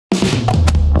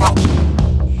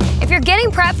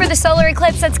getting prepped for the solar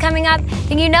eclipse that's coming up,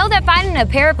 then you know that finding a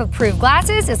pair of approved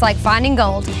glasses is like finding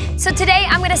gold. So today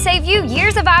I'm going to save you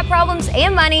years of eye problems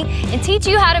and money and teach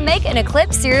you how to make an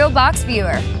Eclipse cereal box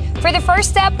viewer. For the first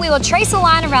step, we will trace a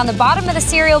line around the bottom of the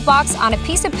cereal box on a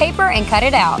piece of paper and cut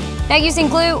it out. Now using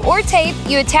glue or tape,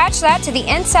 you attach that to the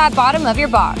inside bottom of your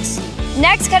box.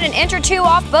 Next, cut an inch or two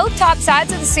off both top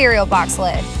sides of the cereal box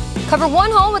lid. Cover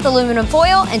one hole with aluminum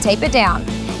foil and tape it down.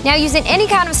 Now using any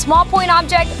kind of small point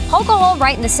object, poke a hole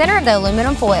right in the center of the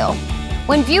aluminum foil.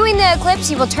 When viewing the eclipse,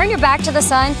 you will turn your back to the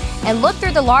sun and look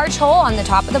through the large hole on the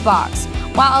top of the box,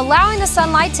 while allowing the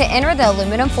sunlight to enter the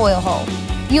aluminum foil hole.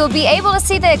 You will be able to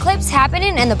see the eclipse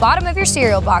happening in the bottom of your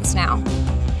cereal box now.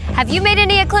 Have you made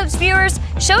any eclipse viewers?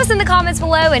 Show us in the comments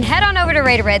below and head on over to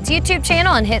Red Red's YouTube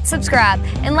channel and hit subscribe.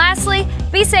 And lastly,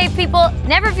 be safe people,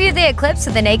 never view the eclipse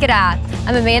with the naked eye.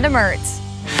 I'm Amanda Mertz.